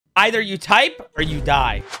Either you type or you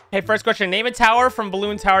die. Hey, first question. Name a tower from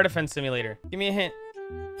Balloon Tower Defense Simulator. Give me a hint.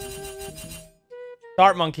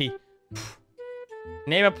 Dart monkey.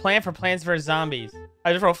 Name a plant for Plants vs. Zombies.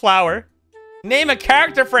 I just wrote flower. Name a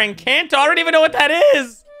character for Encanto. I don't even know what that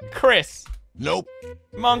is. Chris. Nope.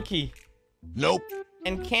 Monkey. Nope.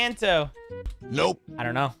 Encanto. Nope. I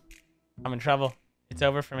don't know. I'm in trouble. It's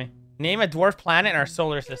over for me. Name a dwarf planet in our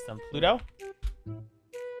solar system. Pluto.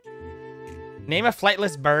 Name a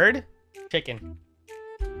flightless bird. Chicken.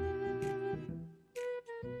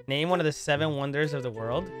 Name one of the 7 wonders of the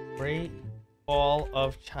world. Great Wall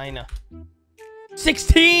of China.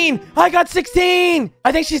 16! I got 16!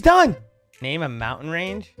 I think she's done. Name a mountain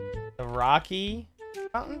range. The Rocky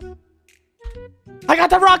Mountains? I got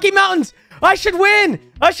the Rocky Mountains! I should win!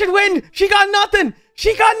 I should win! She got nothing!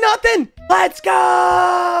 She got nothing! Let's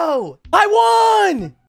go! I won!